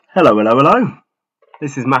Hello, hello, hello.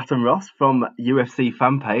 This is Matt and Ross from UFC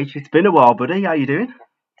fan page. It's been a while, buddy. How you doing? I'm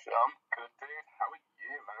good, dude. How are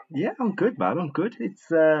you, man? Yeah, I'm good, man. I'm good.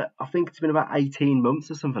 I think it's been about 18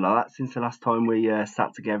 months or something like that since the last time we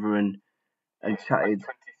sat together and chatted. 2020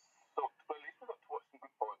 sucked, but at least we got to watch some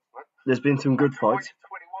good fights, man. There's been some good fights.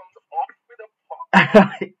 2021's off with a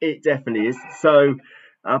pop. It definitely is. So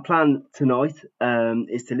our plan tonight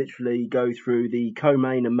is to literally go through the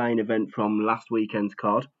co-main and main event from last weekend's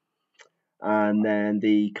card, and then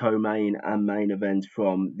the co-main and main event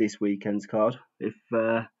from this weekend's card.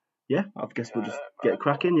 Yeah, I guess we'll just get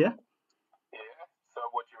cracking. Yeah, Yeah. So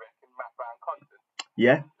what do you reckon, Matt Brown content?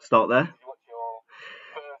 yeah. Start there. Did you watch your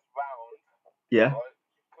first round? Yeah. Right?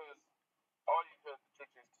 Because I heard the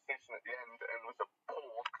judge's decision at the end and was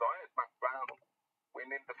appalled because I had Matt Brown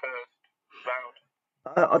winning the first round.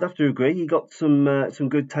 I'd have to agree. He got some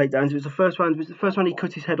good takedowns. It was the first round. Was it the first one he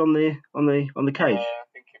cut his head on the cage? Yeah, I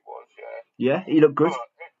think it was. Yeah. Yeah, he looked good. But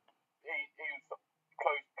he was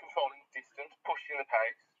close, controlling distance, pushing the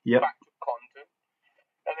pace. Yep. Back to Condon,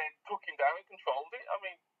 and then took him down and controlled it. I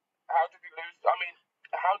mean, how did he lose?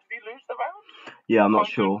 How did he lose the round? Yeah, I'm not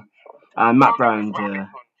sure. Matt Brown.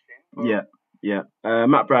 Yeah.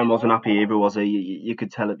 Matt Brown wasn't happy either, was he? You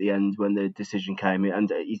could tell at the end when the decision came, and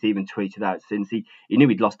he's even tweeted out since he knew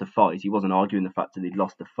he'd lost the fight. He wasn't arguing the fact that he'd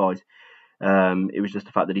lost the fight. It was just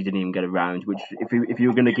the fact that he didn't even get a round. Which, if you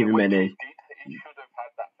were going to give him any, he should have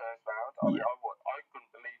had that first round. Yeah. I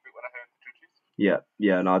couldn't believe it when I heard the judges.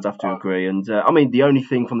 Yeah, no, I'd have to agree. And the only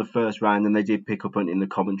thing from the first round, and they did pick up on it in the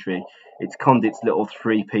commentary, it's Condit's little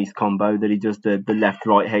three-piece combo that he does the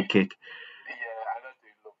left-right head kick. Yeah, and I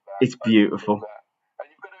do love that. It's beautiful. And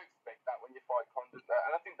you've got to expect that when you fight Condit.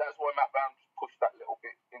 And I think that's why Matt Brown just pushed that little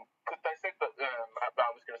bit in, because they said that Matt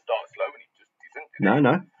Brown was going to start slow, and he just didn't.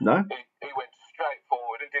 No. He went straight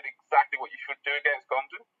forward and did exactly what you should do against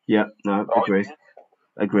Condon. Yeah, no, agreed.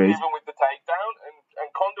 Even with the takedown, and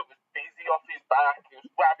Condon was busy off his back. He was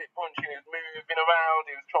rabbit punching. He was moving around.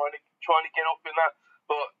 He was trying to get up in that.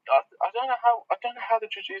 But I don't know how the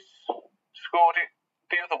judges scored it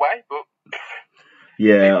the other way. But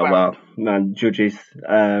yeah, well, man, judges.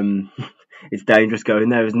 It's dangerous going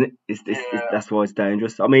there, isn't it? That's why it's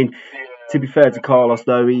dangerous. I mean, to be fair to Carlos,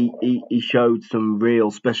 though, he showed some real,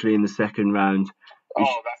 especially in the second round. That's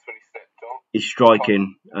when he stepped up. His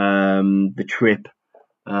striking, the trip.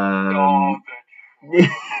 The step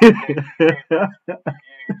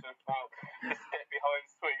behind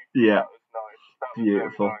sweep. Yeah, that was nice. That was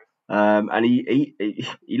beautiful. Very nice. And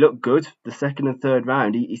he looked good. The second and third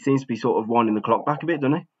round, he seems to be sort of winding the clock back a bit,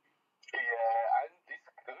 doesn't he? Yeah, and it's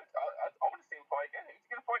good. I want to see him fight again. Who's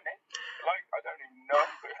going to fight next? I don't even know.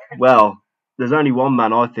 Well, there's only one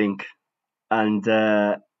man, I think, and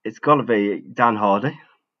it's got to be Dan Hardy. I'd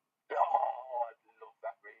love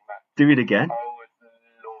that rematch. Do it again. I would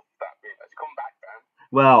love that rematch. Come back, Dan.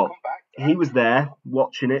 Well, he was there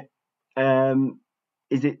watching it.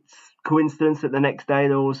 Is it coincidence that the next day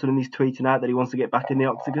all of a sudden he's tweeting out that he wants to get back in the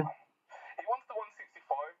octagon? He wants the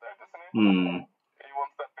 165 though, doesn't he? He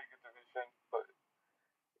wants that bigger division, but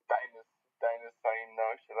Dana's saying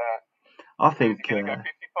no to that. I think. Is he gonna go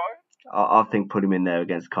 55? I think put him in there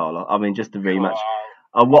against Carlo. I mean, just the rematch.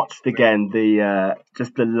 I watched again the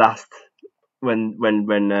last when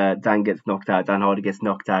Dan gets knocked out, Dan Hardy gets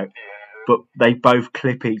knocked out, but they both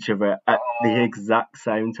clip each other at the exact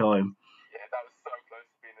same time. Yeah, that was so close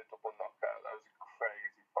to being a double knockout. That was a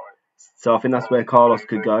crazy fight. So I think that's where Carlos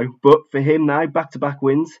could go. But for him now, back-to-back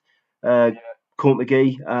wins, Court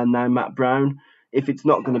McGee and now Matt Brown. If it's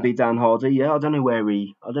not going to be Dan Hardy, I don't know where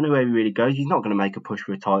he really goes. He's not going to make a push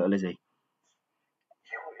for a title, is he? No,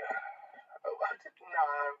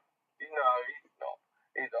 he's not.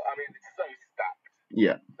 I mean, it's so stacked.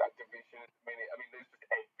 Yeah. That division at the minute. I mean, there's just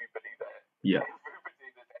everybody there. Yeah. Everybody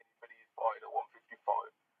is fighting at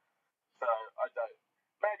 155. So I don't.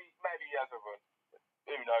 Maybe he has a run.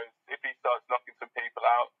 Who knows? If he starts knocking some people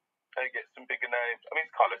out and gets some bigger names. I mean,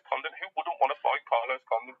 it's Carlos Condon. Who wouldn't want to fight Carlos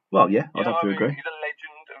Condon? Well, yeah, I'd have to agree. He's a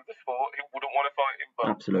legend of the sport. Who wouldn't want to fight him? But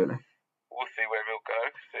absolutely. We'll see where he'll go.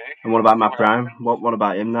 And what about Matt Brown? What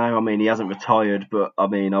about him now? I mean, he hasn't retired, but I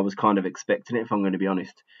mean, I was kind of expecting it, if I'm going to be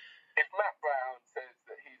honest. If Matt Brown says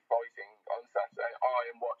that he's fighting on Saturday, I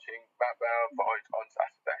am watching Matt Brown fight on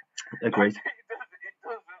Saturday. Agreed. It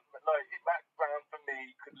doesn't like Matt Brown for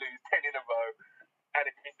me could lose 10 in a row, and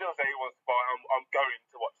if he still says he wants to fight, I'm going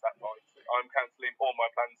to watch that fight. I'm cancelling all my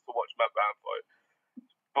plans to watch Matt Brown fight.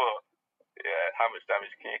 But yeah, how much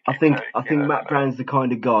damage can you keep? I think Matt Brown's the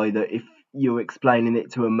kind of guy that if you're explaining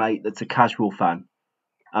it to a mate that's a casual fan,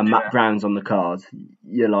 and Matt Yeah. Brown's on the card,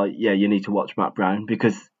 you're like, yeah, you need to watch Matt Brown,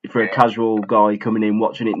 because for a Yeah. casual guy coming in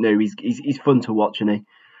watching it new, he's fun to watch, isn't he?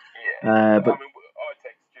 Yeah. But I mean, I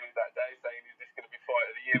texted you that day saying, is this going to be fight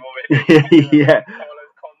of the year already? yeah,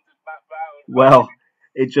 Carlos Condit, Matt Brown. well,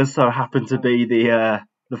 it just so happened to be the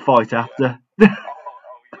fight after. Oh,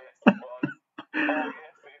 yes,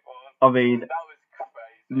 it was. I mean, That was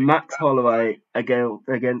crazy. Max Holloway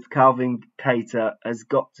against Calvin Kattar has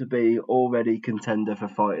got to be already contender for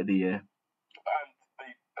fight of the year. And the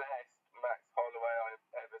best Max Holloway I've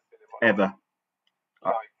ever seen in my Ever. life.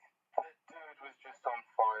 Like, the dude was just on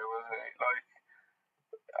fire, wasn't he? Like,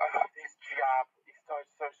 his jab, he started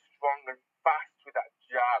so strong and fast with that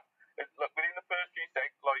jab. Look, within the first few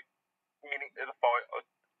seconds, like, minute of the fight,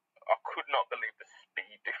 I could not believe the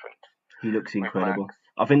speed difference. He looks incredible. Max.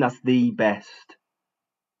 I think that's the best.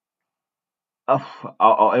 I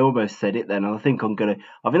almost said it then. I think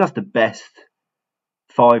that's the best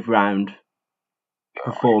 5-round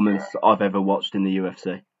performance I've ever watched in the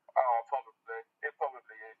UFC. Oh, probably. It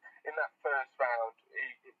probably is. In that first round, he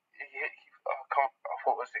hit.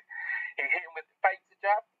 What was it? He hit him with fake the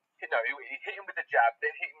jab. He hit him with the jab,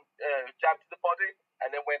 then hit him jab to the body,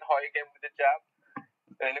 and then went high again with the jab.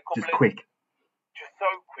 And a couple Quick. Just so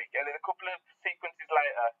quick. And then a couple of sequences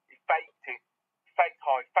later, he faked it, faked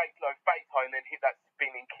high, faked low, faked high, and then hit that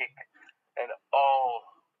spinning kick. And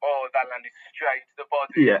that landed straight to the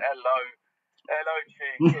body. Yeah. Hello,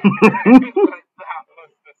 chick. That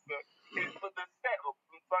was the setup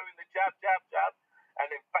from throwing the jab, and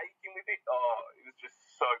then faking with it. Oh, it was just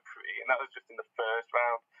so pretty. And that was just in the first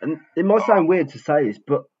round. And it might sound weird to say this,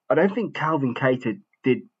 but I don't think Calvin Kattar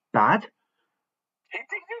did bad. He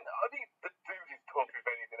didn't. I mean, the dude is tough if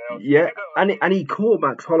anything else. Yeah, and he caught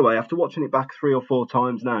Max Holloway after watching it back 3 or 4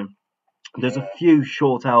 times now. There's a few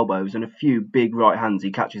short elbows and a few big right hands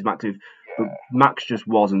he catches Max with, but Max just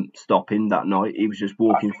wasn't stopping that night. He was just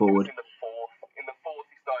walking forward. In the fourth,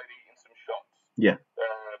 he started eating some shots. Yeah.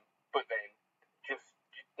 But then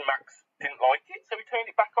Max didn't like it, so he turned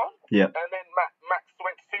it back on. Yeah. And then Max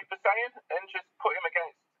went Super Saiyan and just put him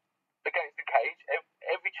against the cage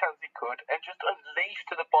every chance he could, and just unleashed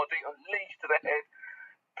to the body, unleashed to the head.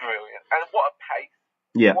 Brilliant. And what a pace.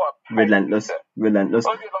 Yeah. What a pace. Relentless.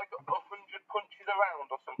 Was it like 100 punches around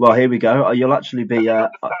or something? Well, here we go. You'll actually be.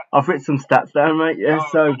 I've written some stats down, mate. Yeah.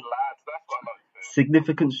 So, good lads. That's what I like to do.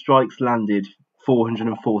 significant strikes landed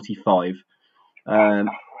 445.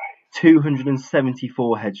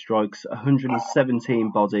 274 head strikes,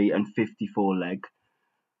 117 body, and 54 leg.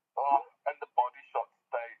 Oh, and the body shots,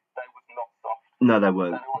 they was not soft. No, they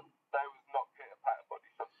weren't. They was not pitter-patter body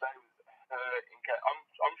shots. They was hurting.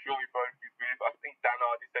 I'm sure he broke his rib. I think Dan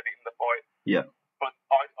Hardy said it in the fight. Yeah. But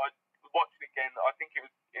I watched it again. I think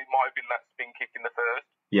it might have been that spin kick in the first.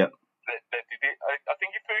 Yeah. That did it. I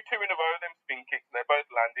think he threw 2 in a row, them spin kicks, and they both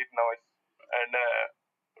landed nice. And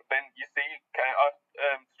then you see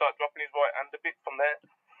start dropping his right hand a bit from there.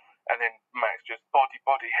 And then Max just body,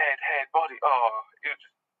 head, body. Oh, it was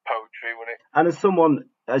just poetry, wasn't it? And as someone,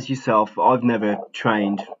 as yourself, I've never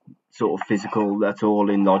trained sort of physical at all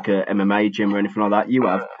in like a MMA gym or anything like that. You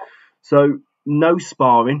have. So, no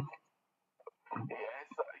sparring.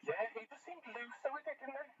 Yeah, he just seemed looser with it,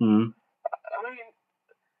 didn't he? Mm. I mean,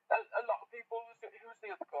 a lot of people, who was the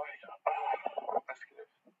other guy? That's going to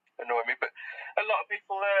annoy me, but a lot of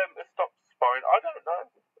people stopped sparring. I don't know.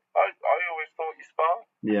 I always thought you spar.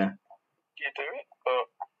 Yeah. You do it, but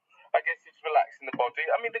I guess it's relaxing the body.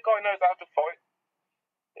 I mean, the guy knows how to fight.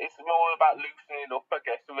 It's more about loosening up, I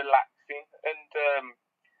guess, and relaxing. And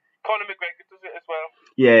Conor McGregor does it as well.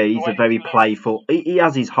 Yeah, he's a very playful. He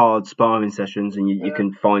has his hard sparring sessions, and you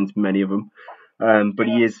can find many of them. But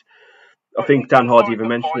he is. I think Dan Hardy even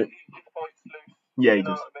mentioned it. He fights loose. Yeah, he You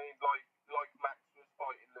know does. what I mean? Like Max was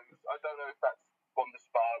fighting loose. I don't know if that's from the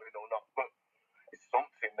sparring or not, but it's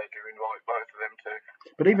something they're doing right, both of them too.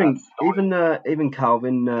 But even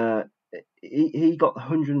Calvin, he got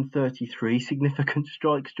 133 significant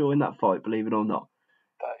strikes during that fight. Believe it or not.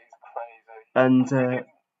 That is crazy. And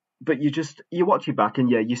but you watch it back, and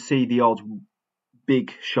yeah, you see the odd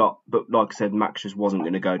big shot. But like I said, Max just wasn't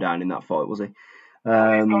going to go down in that fight, was he? He's got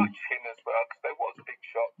a chin as well, because there was big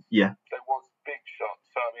shots. Yeah. There was big shots.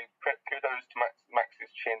 So, I mean, kudos to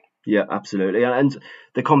Max's chin. Yeah, absolutely. And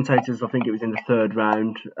the commentators, I think it was in the 3rd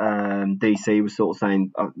round, DC was sort of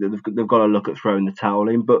saying they've got to look at throwing the towel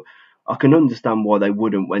in. But I can understand why they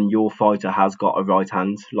wouldn't when your fighter has got a right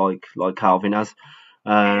hand, like Calvin has.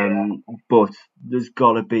 But there's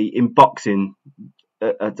got to be, in boxing,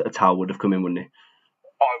 a towel would have come in, wouldn't it?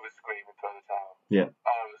 I was screaming throw the towel. Yeah.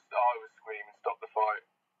 I was screaming stop the fight.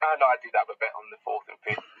 And I did have a bet on the 4th and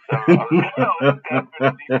 5th. So definitely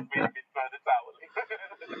screaming for the towel.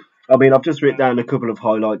 I mean, I've just written down a couple of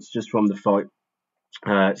highlights just from the fight.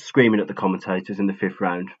 Screaming at the commentators in the 5th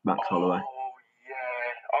round, Max Holloway. Oh, yeah.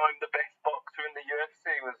 I'm the best boxer in the UFC,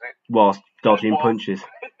 was it? Whilst dodging punches. 5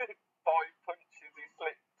 punches, he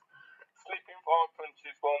slipping 5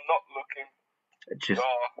 punches while not looking. Just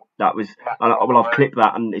that was. Well, I've clipped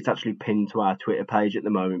that and it's actually pinned to our Twitter page at the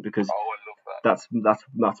moment because I love that.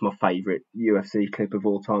 that's my favourite UFC clip of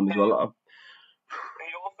all time as well. He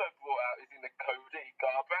also brought out his inner Cody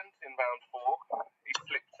Garbrandt in round 4. He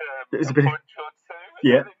slipped a punch or two.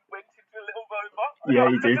 Yeah. And then went into a little over.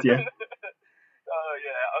 Yeah, he did. Yeah. Oh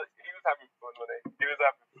yeah, he was having fun, wasn't he? He was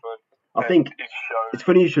having fun. I think it's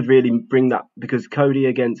funny you should really bring that because Cody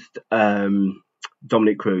against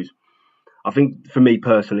Dominic Cruz. I think for me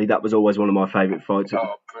personally, that was always one of my favourite fights.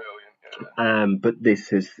 Oh, brilliant! Yeah. But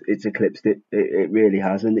it's eclipsed it. It really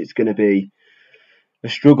has, and it's going to be a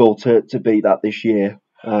struggle to beat that this year.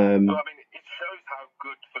 So I mean, it shows how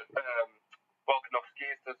good Volkanovski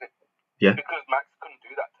is, does it? Yeah. Because Max couldn't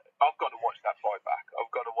do that. I've got to watch that fight back. I've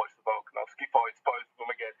got to watch the Volkanovski fights, both of them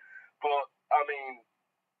again. But I mean,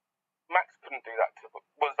 Max couldn't do that.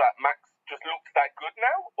 Was that Max just looks that good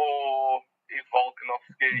now, or is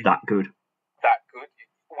Volkanovski that good? That good?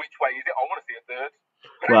 Which way is it? I want to see a third.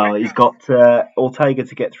 Well, he's got Ortega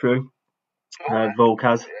to get through,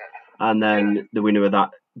 Volkaz, and then the winner of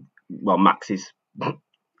that, well, Max is.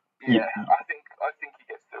 Yeah, I think he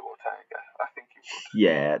gets through Ortega. I think he would.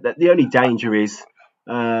 Yeah, the only danger is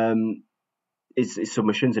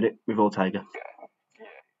submissions, isn't it, with Ortega? Yeah,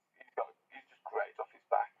 he's just great off his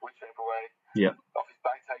back, whichever way. Yeah. Off his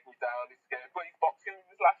back, take me down. He's scared, but his boxing in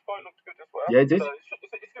his last fight looked good as well. Yeah, it did. So it's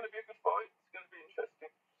going to be a good fight. It's going to be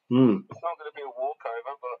interesting. It's not going to be a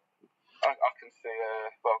walkover, but I can see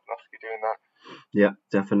Volkanovski doing that. Yeah,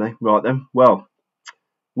 definitely. Right then. Well,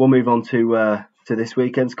 we'll move on to this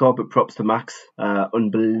weekend's card, but props to Max.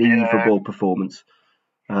 Unbelievable performance.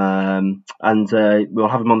 And we'll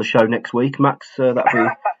have him on the show next week, Max. That'd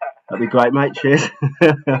be great, mate. Cheers.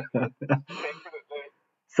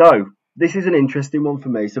 So this is an interesting one for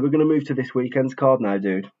me. So we're going to move to this weekend's card now,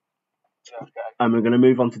 dude. Okay. And we're going to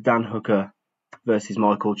move on to Dan Hooker versus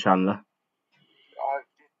Michael Chandler. I'm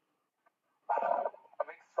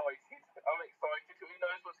excited. Who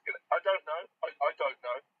knows what's going to... I don't know.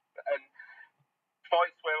 And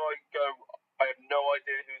fights where I go, I have no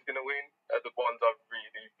idea who's going to win, are the ones I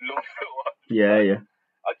really look for. Yeah.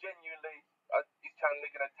 I genuinely... is Chandler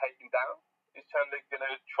going to take him down? Is Chandler going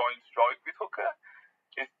to try and strike with Hooker?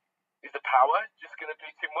 Is the power just going to be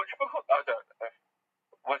too much for Hooker? I don't know.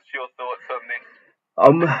 What's your thoughts on this?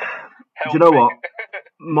 Do you know what?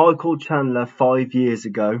 Michael Chandler 5 years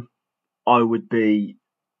ago, I would be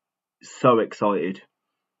so excited.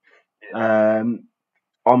 Yeah.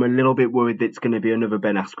 I'm a little bit worried that it's going to be another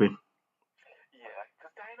Ben Askren. Yeah,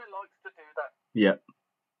 because Dana likes to do that. Yeah.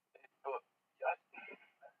 But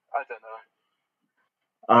I don't know.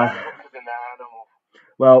 Hooker's an animal.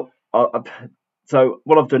 Well, so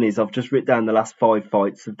what I've done is I've just written down the last 5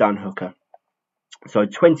 fights of Dan Hooker. So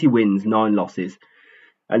 20 wins, 9 losses.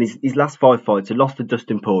 And his last 5 fights, he lost to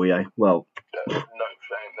Dustin Poirier. Well, no shame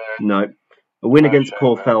there. No. A win against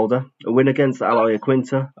Paul Felder, a win against Al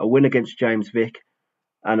Iaquinta, a win against James Vick,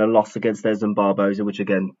 and a loss against Edson Barboza, which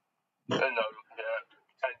again... And the other 3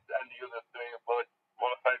 are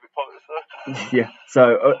one of my favourite fighters. Yeah,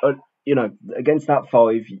 so, against that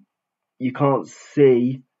 5, you can't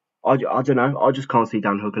see... I don't know, I just can't see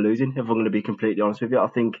Dan Hooker losing, if I'm going to be completely honest with you. I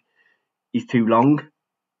think he's too long.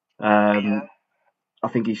 I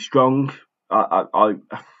think he's strong.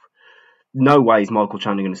 No way is Michael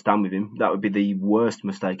Chandler going to stand with him. That would be the worst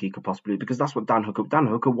mistake he could possibly do, because that's what Dan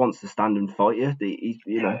Hooker wants to stand and fight you. He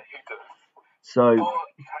does. So. But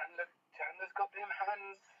Chandler's got them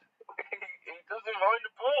hands. He doesn't mind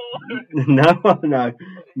the ball. No. He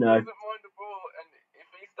doesn't mind the ball, and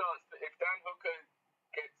if Dan Hooker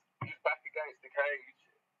gets his back against the cage,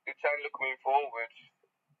 if Chandler coming forward,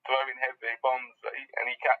 throwing heavy bombs, and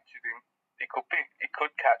he catches him, he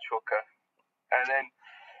could catch Hooker, and then.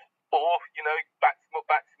 Or, backs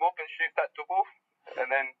him up and shoot that double. And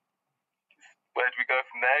then, where do we go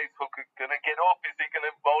from there? Is Hooker going to get up? Is he going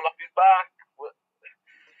to roll off his back?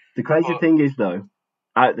 The crazy thing is, though,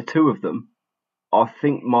 out of the 2 of them, I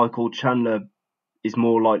think Michael Chandler is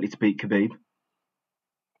more likely to beat Khabib.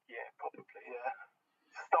 Yeah, probably, yeah.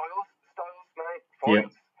 Styles, mate.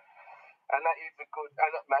 Fights. Yeah. And that is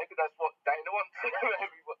and maybe that's what Dana wants.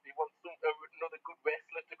 Maybe he wants another good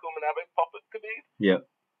wrestler to come and have a pop at Khabib. Yeah.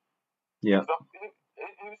 Yeah.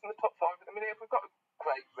 Who's in the top 5 at the minute? We've got a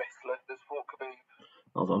great wrestler that's fought Khabib.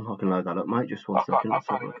 Hold on, I can load that up, mate. Just one second. I Let's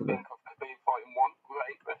have can't a look even at think of Khabib fighting one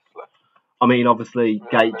great wrestler. I mean, obviously,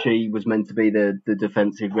 Really? Gaethje was meant to be the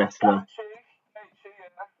defensive wrestler.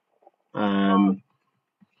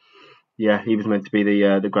 Yeah, he was meant to be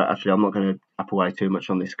the great. Actually, I'm not going to up away too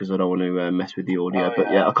much on this because I don't want to mess with the audio. Oh,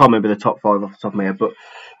 but yeah. I can't remember the top 5 off the top of my head. But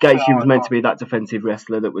Gaethje No, was meant to be that defensive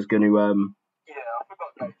wrestler that was going to. Yeah, I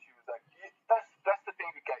forgot Gaethje was like. That's the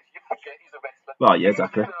thing with Gaethje. You forget he's a wrestler. Well, yeah,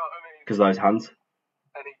 exactly. You know what I mean? Because those hands.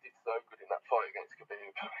 And he did so good in that fight against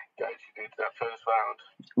Khabib. Gaethje did that first round.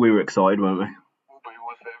 We were excited, weren't we? But he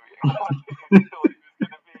was very excited. He thought it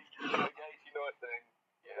was going to be Gaethje night then.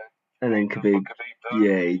 Yeah. And then Khabib. Khabib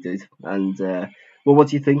Yeah, he did. And well, what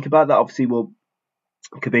do you think about that? Obviously, well,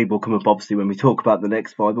 Khabib will come up obviously when we talk about the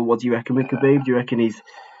next fight. But what do you reckon with Khabib? Do you reckon he's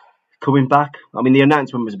coming back? I mean, the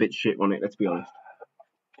announcement was a bit shit on it. Let's be honest.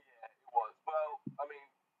 Yeah, it was. Well, I mean,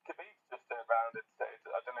 Khabib just turned around and said,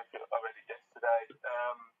 I don't know if I read it yesterday.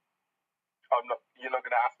 You're not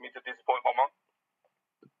going to ask me to disappoint my mum.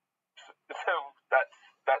 So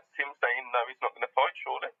that's him saying no, he's not going to fight.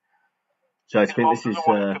 Surely. So I think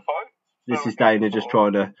this is Dana just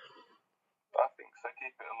trying to. I think so.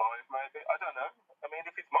 Keep it alive, maybe. I don't know. I mean,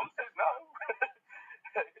 if his mum says no,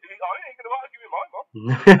 I ain't going to argue with my mum.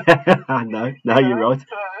 No, you're right.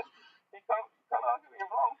 You can't argue with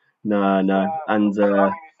your mum. No, and I mean, it's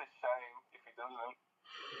a shame if he doesn't.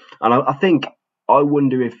 And I think I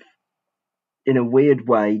wonder if, in a weird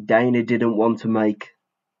way, Dana didn't want to make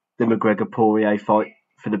the McGregor-Poirier fight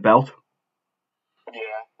for the belt.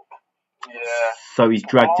 Yeah. So he's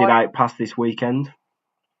dragged it out past this weekend.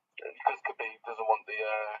 Because Khabib doesn't want the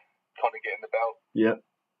Conor getting the belt. Yeah.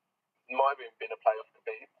 Might have been a play off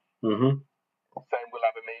Khabib. Mm-hmm. Saying we'll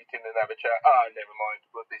have a meeting and have a chat. Oh, never mind.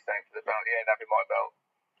 We'll be saying for the belt. He ain't having my belt.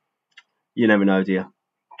 You never know, do you?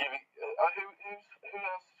 Who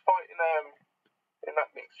else is fighting in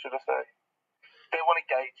that mix, should I say? They wanted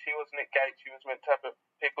Gaethje, wasn't it? Gaethje was meant to have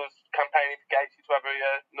people was campaigning for Gaethje to have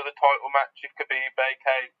another title match if Khabib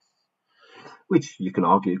vacates. Which you can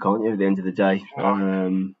argue, can't you? At the end of the day,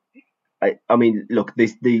 I mean, look,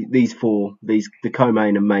 these four, the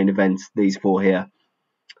co-main and main events, these four here.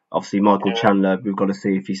 Obviously, Michael Chandler, we've got to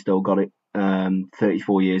see if he's still got it.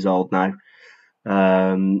 34 years old now.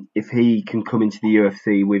 If he can come into the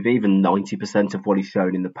UFC with even 90% of what he's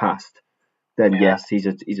shown in the past, then yes, he's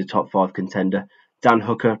a top 5 contender. Dan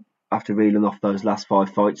Hooker, after reeling off those last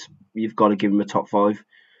 5 fights, you've got to give him a top 5.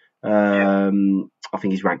 I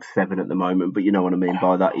think he's ranked 7 at the moment, but you know what I mean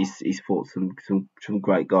by that. He's fought some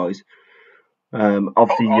great guys.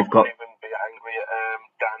 Obviously, you've got. I wouldn't even be angry at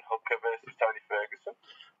Dan Hooker versus Tony Ferguson.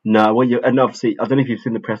 No, well, and obviously, I don't know if you've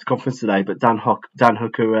seen the press conference today, but Dan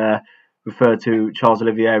Hooker referred to Charles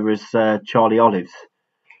Oliveira as Charlie Olives,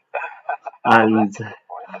 and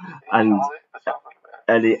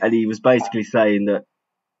he was basically saying that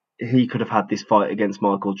he could have had this fight against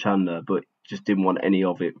Michael Chandler, but just didn't want any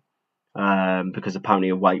of it because apparently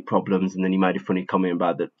of weight problems. And then he made a funny comment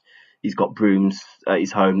about that he's got brooms at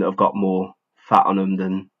his home that have got more fat on them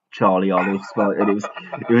than Charlie Olives. And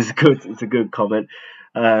it's a good comment.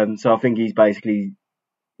 So I think he's basically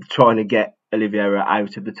trying to get Oliveira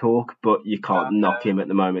out of the talk, but you can't knock him at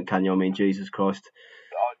the moment, can you? I mean, Jesus Christ.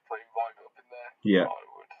 I'd put him right up in there. Yeah.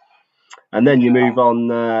 And then you move on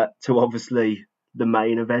to obviously the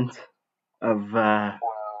main event of. Come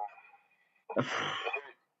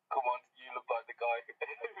on, you look like the guy.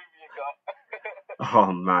 Who you got?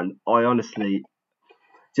 Oh man, I honestly.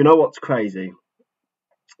 Do you know what's crazy?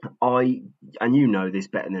 And you know this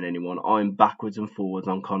better than anyone, I'm backwards and forwards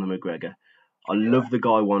on Conor McGregor. I love the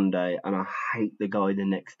guy one day and I hate the guy the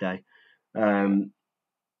next day.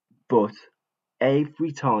 But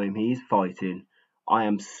every time he's fighting, I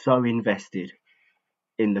am so invested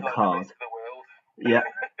in the card. Yeah.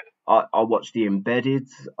 I watch the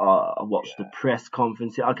embeddeds, I watch the press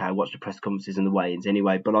conferences. Okay, I watch the press conferences and the weigh-ins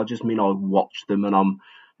anyway, but I just mean I watch them and I'm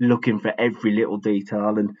looking for every little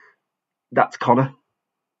detail, and that's Conor.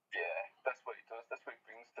 Yeah, that's what he does. That's what he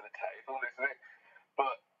brings to the table, isn't it?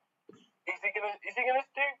 But is he gonna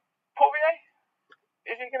do Poirier?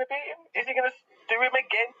 Is he gonna beat him? Is he gonna do him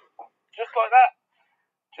again? Just like that?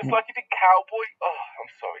 Just like he did Cowboy? Oh, I'm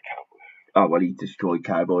sorry, Cowboy. Oh, well, he destroyed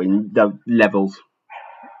Cowboy in the levels.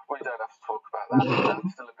 We don't have to talk about that. I'm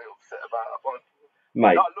still a bit upset about that one.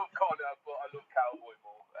 Mate. I love Conor, but I love Cowboy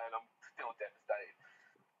more, and I'm still devastated.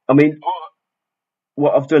 I mean,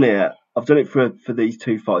 what I've done here, I've done it for these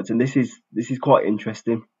 2 fights, and this is quite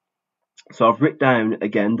interesting. So I've written down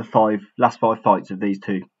again the last 5 fights of these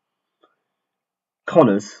 2.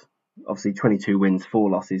 Conor's obviously 22 wins, 4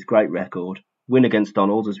 losses, great record. Win against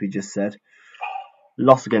Donald, as we just said.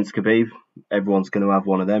 loss against Khabib. Everyone's going to have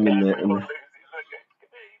one of them in the. Everyone loses against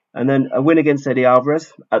Khabib. And then a win against Eddie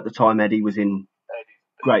Alvarez. At the time, Eddie was in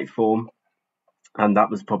great form, and that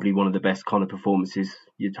was probably one of the best kind of performances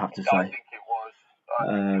you'd have to say. I think it was. I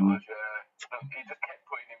think it was. He just kept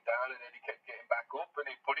putting him down, and then he kept getting back up, and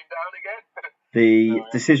he put him down again. The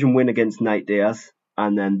decision win against Nate Diaz,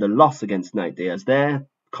 and then the loss against Nate Diaz. They're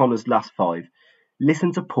Conor's last 5.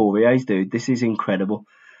 Listen to Poirier's, dude. This is incredible.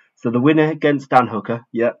 So the winner against Dan Hooker,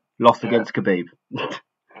 lost against Khabib. Everyone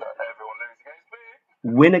loses against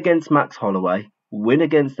me. Win against Max Holloway, win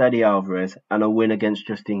against Eddie Alvarez, and a win against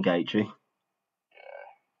Justin Gaethje.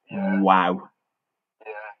 Yeah. Wow.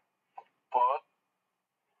 Yeah. But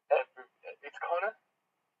it's Conor.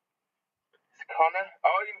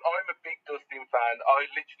 I'm a big Dustin fan. I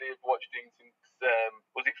literally have watched him since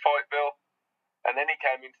was it Fightville, and then he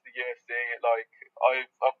came into the UFC. Like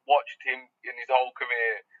I've watched him in his whole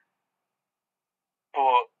career,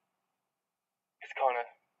 but it's Conor.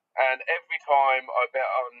 And every time I bet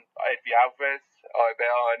on Eddie Alvarez, I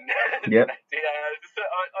bet on Diaz,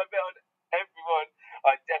 I bet on everyone.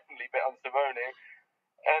 I definitely bet on Cerrone,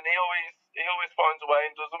 and he always finds a way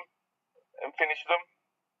and does them and finishes them.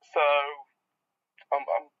 So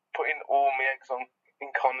I'm putting all my eggs in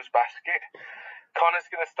Conor's basket. Conor's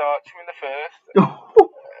going to start you in the first.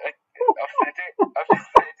 I've said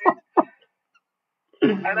it.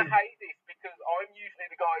 And I hate this because I'm usually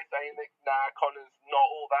the guy saying that, nah, Conor's not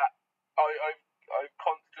all that. I've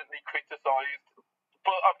constantly criticised.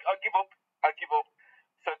 But I give up.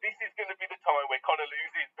 So this is going to be the time where Conor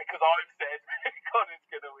loses because I've said Conor's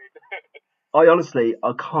going to win.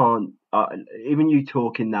 I can't. Even you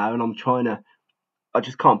talking now, and I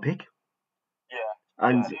just can't pick. Yeah.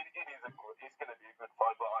 And it's going to be a good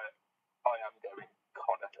fight, but I am going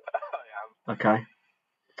Conor. I am. Okay.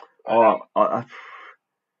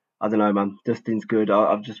 I don't know, man. Dustin's good.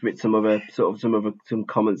 I've just written some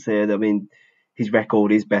comments here. I mean, his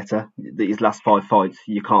record is better. His last 5 fights,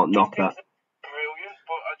 you can't knock that. Brilliant,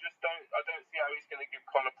 but I don't see how he's going to give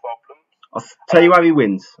Conor problems. I'll tell you how he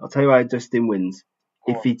wins. I'll tell you how Dustin wins.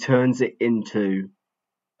 If he turns it into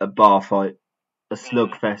a bar fight, a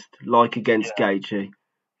slugfest, like against Gaethje. Take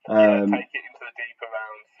it into the deeper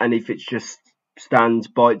rounds. And if it's just stand,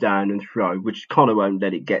 bite down and throw, which Conor won't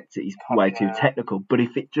let it get to, he's way too technical. But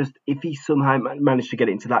if he somehow managed to get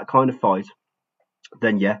into that kind of fight,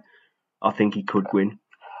 then I think he could win.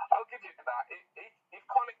 I'll give you that. If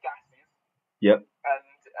Conor gasses,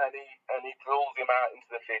 and he drills him out into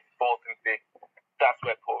the 5th, 4th and 5th, that's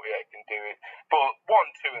where Poirier can do it. But 1,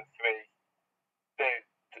 2 and 3,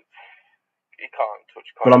 he can't touch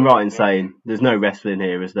Conor. But I'm right in saying there's no wrestling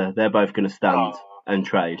here, is there? They're both going to stand and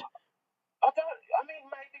trade.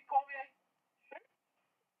 Maybe Poirier should.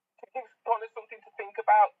 To give Conor something to think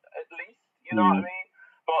about, at least. You know what I mean?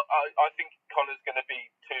 But I think Conor's going to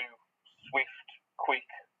be too swift, quick.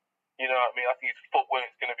 You know what I mean? I think his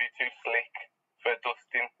footwork's going to be too slick for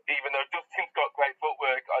Dustin. Even though Dustin's got great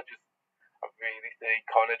footwork, I really see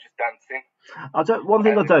Conor just dancing. One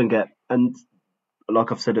thing I don't get, and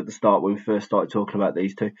like I've said at the start when we first started talking about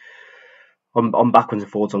these two, I'm backwards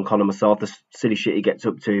and forwards on Conor myself. The silly shit he gets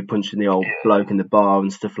up to, punching the old bloke in the bar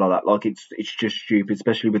and stuff like that. Like it's just stupid,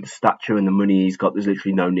 especially with the stature and the money he's got. There's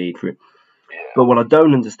literally no need for it. Yeah. But what I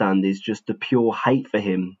don't understand is just the pure hate for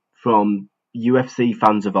him from UFC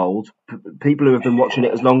fans of old, people who have been watching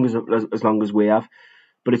it as long as we have.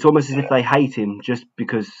 But it's almost as if they hate him just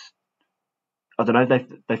because, I don't know,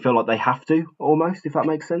 they feel like they have to, almost, if that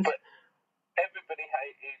makes sense. But everybody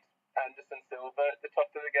hated Anderson Silva at the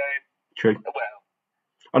top of the game. True. Well,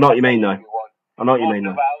 I know what you mean, though.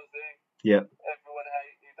 Rousey. Yeah. Everyone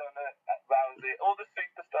hated on Rousey. All the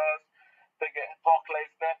superstars, they get Brock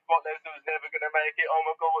Lesnar. Brock Lesnar was never going to make it. Oh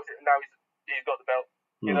my God, what's it? Now he's got the belt.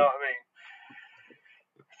 You know what I mean?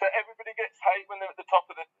 So everybody gets hate when they're at the top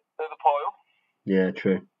of the pile. Yeah,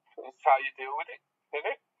 true. It's how you deal with it, isn't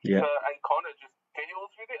it? Yeah. And Conor just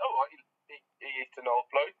deals with it. Oh, he hit an old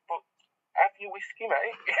bloke, but have your whiskey,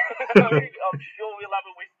 mate. I'm sure we'll have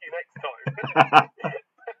a whiskey next time.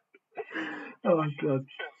 Oh my God.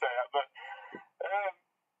 Shouldn't say that, but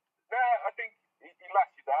I think he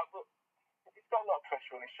lashes out, but he's got a lot of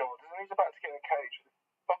pressure on his shoulders, and he's about to get in a cage with a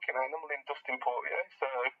fucking animal in Dustin Poirier. So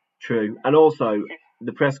true, and also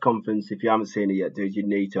the press conference. If you haven't seen it yet, dude, you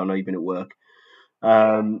need to. I know you've been at work.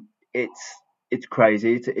 It's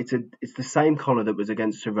crazy. It's the same Conor that was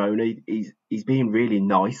against Cerrone. He's being really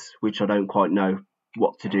nice, which I don't quite know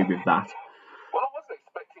what to do with that. Well, I wasn't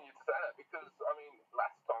expecting you to say that because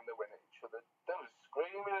last time they went at each other, they were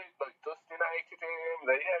screaming like Dustin hated him.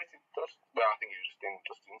 They hated Dustin. Well, I think he was just in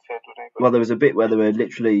Dustin's head, wasn't he? Well, there was a bit where they were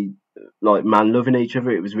literally like man loving each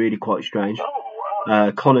other. It was really quite strange. Oh,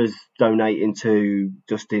 wow. Connor's donating to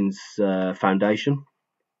Dustin's foundation,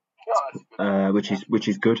 Yeah, that's good. which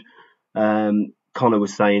is good. Connor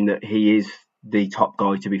was saying that he is the top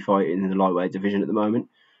guy to be fighting in the lightweight division at the moment.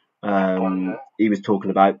 He was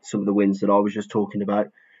talking about some of the wins that I was just talking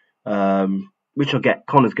about, which I get.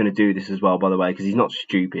 Connor's going to do this as well, by the way, because he's not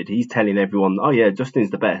stupid. He's telling everyone, "Oh yeah,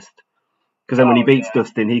 Dustin's the best." Because then when he beats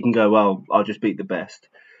Dustin, he can go, "Well, I'll just beat the best."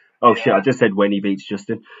 Oh shit! I just said when he beats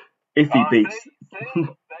Justin. If he beats, See, there you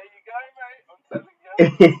go, mate. I'm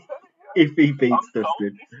telling you. if he beats I'm sold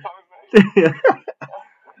Dustin. this time, mate.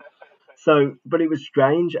 So, but it was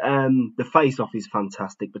strange. The face-off is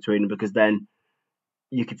fantastic between them because then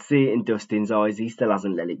you could see it in Dustin's eyes. He still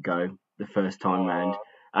hasn't let it go the first time round,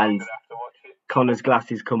 I'm and gonna have to watch it. Connor's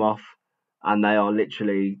glasses come off, and they are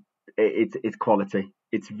literally it's quality.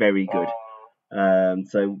 It's very good.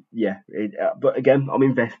 So yeah, but again, I'm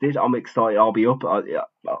invested. I'm excited. I'll be up.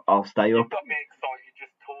 I'll stay You've up. got me excited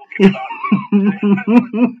just talking about it.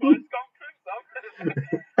 It's gone through some.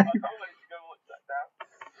 I can't wait to go watch that now.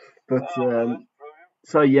 But That's brilliant.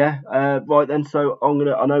 so yeah, right then. So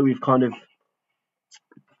I know we've kind of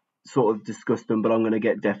sort of discussed them, but I'm gonna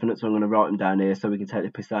get definite. So I'm gonna write them down here so we can take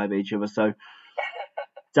the piss out of each other. So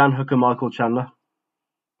Dan Hooker, Michael Chandler.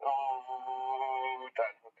 Oh,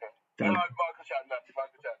 Dan Hooker. Dan. No, Michael Chandler.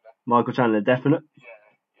 Michael Chandler, definite. Yeah.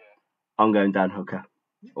 I'm going Dan Hooker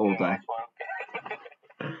all day. That's fine.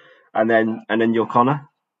 And then you're Connor.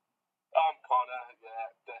 I'm Connor. Yeah,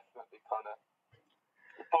 definitely Connor.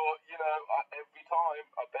 But you know, every time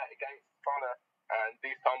I bet against Connor, and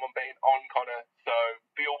this time I'm betting on Connor. So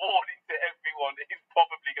the awarding to everyone is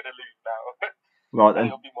probably going to lose now. Right then.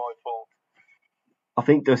 It'll be my fault. I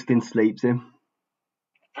think Dustin sleeps him.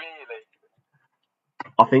 Really?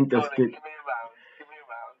 I think Go on then, Dustin. give me a round.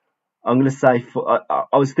 I'm going to say,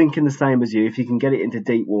 I was thinking the same as you, if you can get it into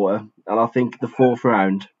deep water, and I think the fourth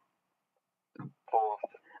round.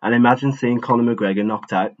 And imagine seeing Conor McGregor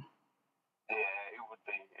knocked out. Yeah, it would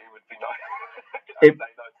be nice. We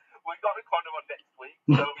got the Conor on next week,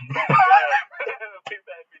 so it'd be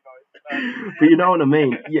nice. But you know what I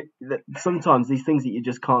mean? Sometimes these things that you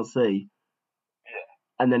just can't see. Yeah.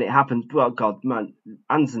 And then it happens. Well, God, man,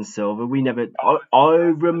 Anderson Silva, we never. I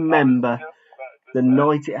remember the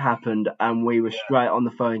night it happened, and we were straight on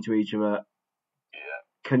the phone to each other. Yeah.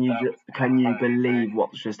 Can you believe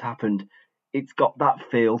what's just happened? It's got that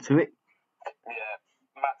feel to it. Yeah.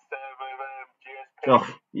 Matt Servo, GSP. Oh,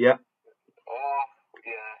 yeah. Oh,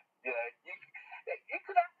 yeah. It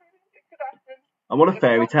could happen. And what a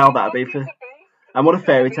fairy tale that'd be for. And what a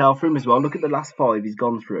fairy tale for him as well. Look at the last 5 he's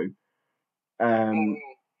gone through. To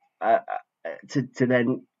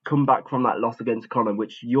then come back from that loss against Conor,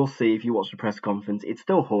 which you'll see if you watch the press conference, it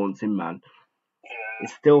still haunts him, man. Yeah. It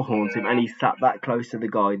still haunts him, and he sat that close to the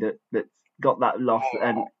guy that's got that loss,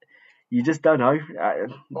 and you just don't know.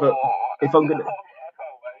 But if I'm gonna,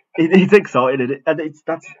 he's excited, and it's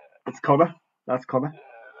Conor. That's Conor. Yeah,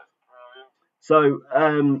 that's So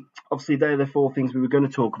brilliant. obviously they're the 4 things we were going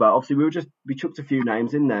to talk about. Obviously we chucked a few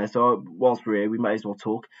names in there, so whilst we're here, we may as well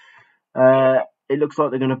talk. It looks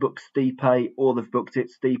like they're going to book Stipe, or they've booked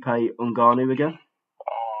it, Stipe Ngannou again.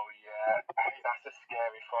 Oh yeah, that's a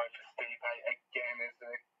scary fight for Stipe again,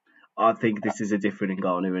 isn't it? I think this is a different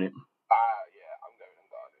Ngannou, isn't it? Yeah, I'm going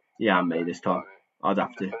Ngannou. Yeah, and me this time. I'd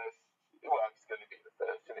have to. Well, it's going to be the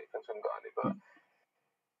first, isn't it, from Ngannou, but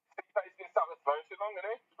Stipe's been sat on the throne too long,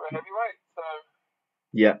 isn't he, for a heavyweight, so...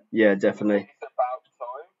 Yeah, definitely. It's about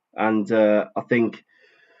time. And I think,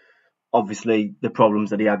 obviously, the problems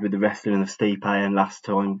that he had with the wrestling of Stipe and last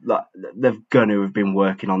time, like, they're going to have been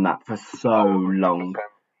working on that for so long.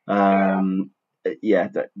 For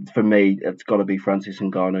me, it's got to be Francis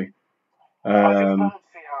Ngannou. I just don't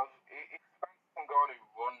see how, if Francis Ngannou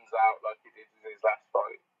runs out like he did in his last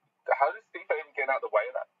fight, how does Stipe even get out of the way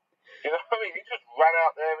of that? You know what I mean? He just ran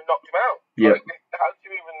out there and knocked him out. Yeah. Like, how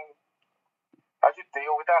do you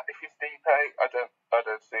deal with that if you're Stipe? I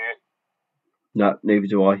don't see it. No, neither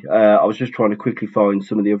do I. I was just trying to quickly find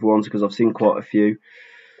some of the other ones because I've seen quite a few.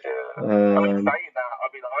 Yeah. Saying that,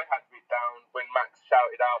 I had it down when Max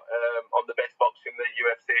shouted out on the best boxer in the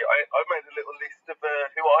UFC. I made a little list of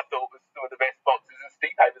who I thought was some of the best boxers, and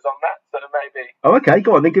Stipe was on that, so maybe. Oh, okay,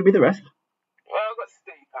 go on then, give me the rest. Well, I've got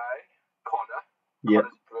Stipe, Conor. Yeah.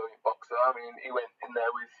 Conor's a brilliant boxer. I mean, he went in there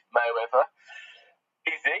with Mayweather.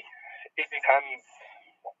 Izzy's hands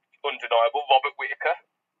undeniable. Robert Whittaker.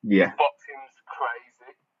 Yeah. Boxing's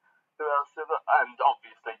crazy. Who else? And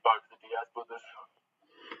obviously both the Diaz brothers.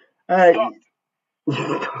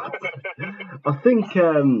 I think, I think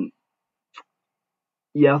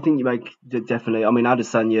definitely. I mean,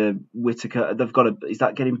 Adesanya, Whitaker, they've got is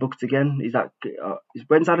that getting booked again?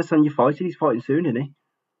 When's Adesanya fighting? He's fighting soon, isn't he?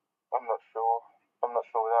 I'm not sure. I'm not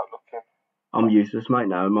sure without looking. I'm useless, mate.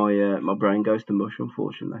 Now my brain goes to mush,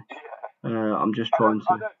 unfortunately. Yeah. I'm just trying to.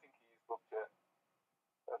 I don't think he's booked yet.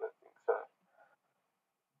 I don't think so.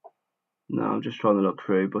 No, I'm just trying to look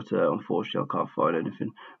through, but unfortunately I can't find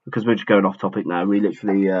anything because we're just going off topic now. We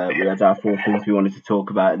literally we had our 4 things we wanted to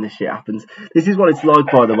talk about, and this shit happens. This is what it's like,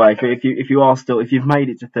 by the way. If you've made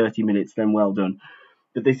it to 30 minutes, then well done.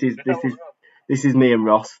 But this is me and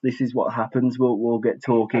Ross. This is what happens. We'll get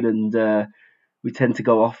talking, and we tend to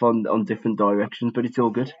go off on different directions, but it's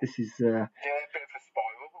all good. This is Yeah, a bit of a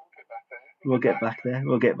spiral, but we'll get back there.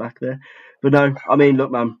 We'll get back there. But no, I mean,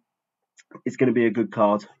 look, man, it's going to be a good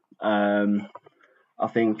card. I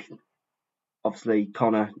think, obviously,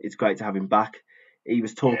 Conor, it's great to have him back. He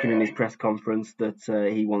was talking in his press conference that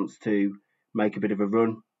he wants to make a bit of a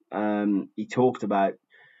run. He talked about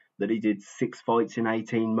that he did 6 fights in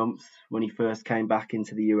 18 months when he first came back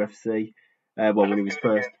into the UFC. When he was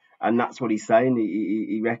first. And that's what he's saying.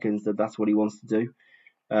 He reckons that that's what he wants to do.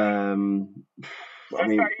 Say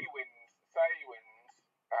he wins,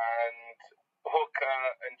 and Hooker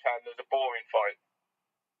and Chandler's a boring fight.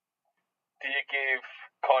 Do you give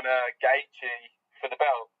Conor Gaethje for the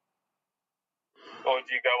belt? Or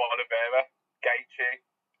do you go Oliveira, Gaethje,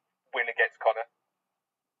 winner gets Conor?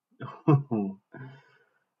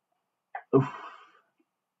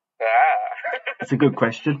 That's a good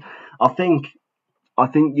question. I think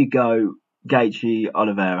you go Gaethje,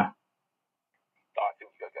 Oliveira. I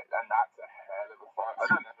think you go Gaethje, and that's a hell of a fight. I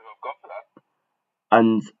don't know who I've got for that.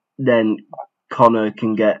 And then Conor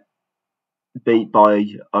can get beat by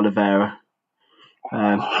Oliveira. I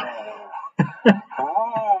think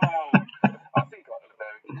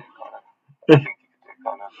Oliveira can do Conor. I think he can do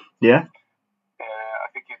Conor. Yeah? Yeah, I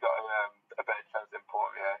think he's got a better chance than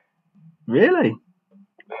Poirier. Really?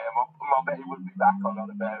 Yeah, my bet he would be back on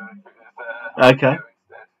Oliveira if it was okay.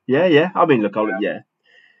 Instead. Yeah. I mean, look, yeah.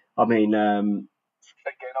 I mean, again,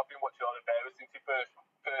 I've been watching Oliveira since he first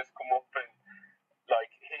come up, and like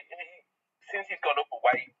he since he's gone up a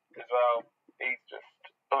weight as well, he's just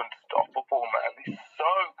unstoppable, man. He's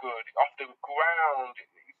so good off the ground.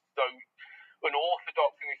 He's so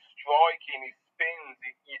unorthodox in his striking, his spins.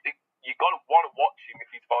 You got to want to watch him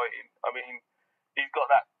if he's fighting. I mean, he's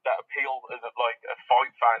got that appeal as a fight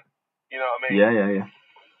fan. You know what I mean? Yeah.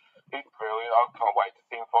 He's brilliant. I can't wait to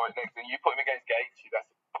see him fight next. And you put him against Gaethje, that's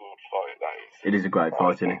a good fight. That is. It is a great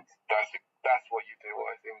fight, isn't it? That's what you do.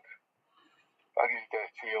 I think. I give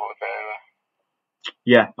Gaethje Oliveira.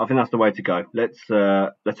 Yeah, I think that's the way to go. Let's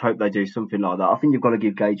hope they do something like that. I think you've got to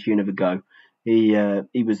give Gaethje another go. He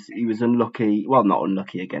was unlucky. Well, not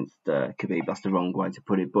unlucky against Khabib. That's the wrong way to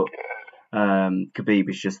put it. But Khabib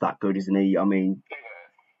is just that good, isn't he? I mean,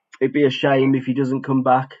 it'd be a shame if he doesn't come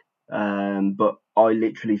back. But I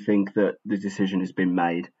literally think that the decision has been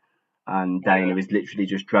made, and Dana is literally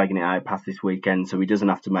just dragging it out past this weekend, so he doesn't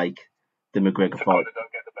have to make the McGregor fight.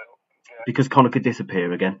 Because Conor could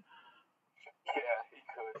disappear again. Yeah, he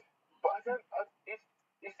could. But it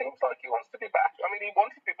seems like he wants to be back. I mean, he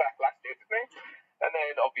wanted to be back last year, didn't he? And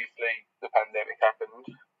then obviously the pandemic happened.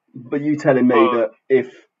 But you telling me that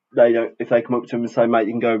if they come up to him and say, mate,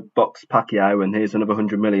 you can go box Pacquiao and here's another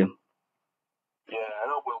 100 million. Yeah,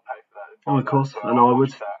 and I will pay for that. Oh, of course, and I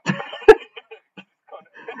would.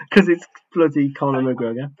 Because it's bloody Conor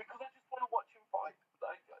McGregor. Because I just want to watch him fight.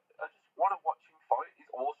 I just want to watch him fight.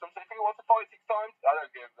 He's awesome. So if he wants to fight 6 times, I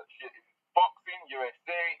don't give a shit. If it's boxing,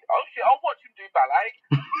 UFC, oh shit, I'll watch him do ballet.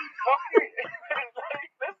 Fuck it.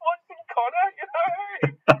 Let's watch him Conor, you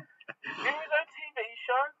know? In his own TV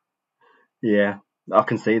show. Yeah, I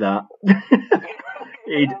can see that.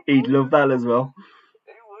 he'd love that as well.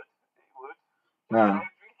 He would.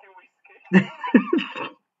 Drinking whiskey.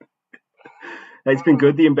 It's been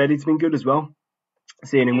good. The Embedded's been good as well.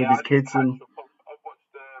 Seeing him with his kids and. I've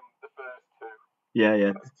watched the first 2.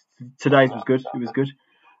 Yeah. Today's was good. It was good.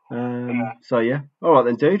 So yeah. All right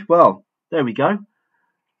then, dude. Well, there we go. Yeah.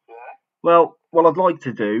 Well, what I'd like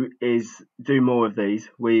to do is do more of these.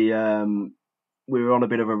 We were on a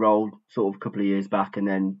bit of a roll sort of a couple of years back, and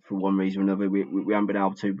then for one reason or another, we haven't been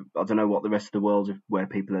able to. I don't know what the rest of the world, where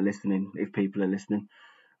people are listening, if people are listening.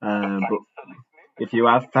 But if you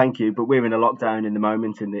have, thank you. But we're in a lockdown in the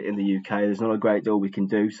moment in the UK. There's not a great deal we can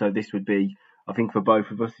do. So this would be, I think, for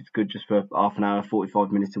both of us, it's good just for half an hour,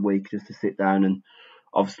 45 minutes a week, just to sit down, and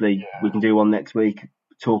obviously we can do one next week,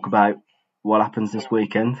 talk about what happens this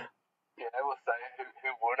weekend. Yeah, we'll say who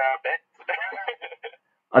won our bet.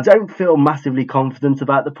 I don't feel massively confident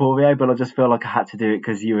about the Poirier, but I just feel like I had to do it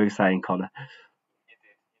because you were saying Conor.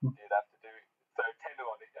 You did have to do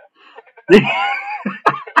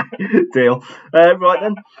Deal. Right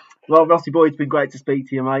then. Well, Rossi boy, it's been great to speak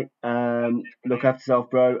to you, mate. Look after yourself,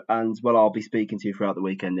 bro, and well, I'll be speaking to you throughout the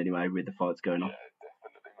weekend anyway with the fights going on. Yeah,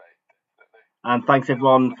 definitely, mate. Definitely. And thanks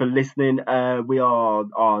everyone for listening. We are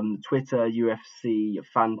on Twitter, UFC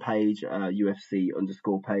fan page,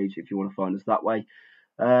 UFC_page if you want to find us that way.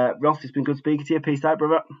 Ross, it's been good speaking to you. Peace out,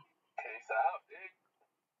 brother.